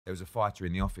There was a fighter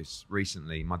in the office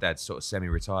recently. My dad's sort of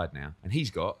semi-retired now, and he's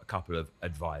got a couple of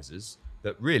advisors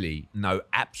that really know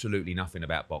absolutely nothing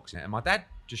about boxing. And my dad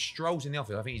just strolls in the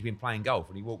office. I think he's been playing golf,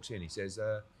 and he walks in. He says,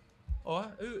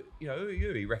 "Oh, who are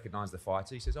you?" He recognised the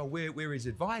fighter. He says, "Oh, we're his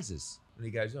advisors." And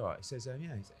he goes, "All right." He says, "Yeah."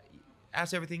 He said,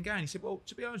 "How's everything going?" He said, "Well,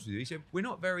 to be honest with you," he said, "we're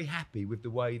not very happy with the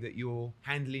way that you're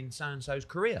handling so-and-so's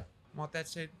career." My dad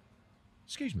said,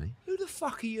 "Excuse me, who the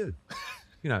fuck are you?"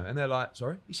 You know, and they're like,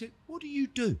 "Sorry?" He said, "What do you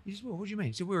do?" He said, "Well, what do you mean?"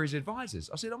 He said, "We're his advisors."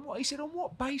 I said, "On what?" He said, "On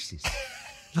what basis?"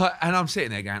 Like, and I'm sitting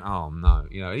there going, "Oh no,"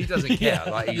 you know, he doesn't care.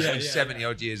 Like he's 70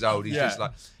 odd years old. He's just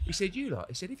like, he said, "He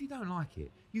said, if you don't like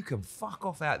it, you can fuck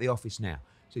off out the office now."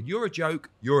 He said, "You're a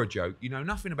joke. You're a joke. You know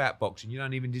nothing about boxing. You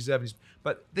don't even deserve this.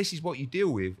 But this is what you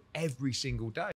deal with every single day."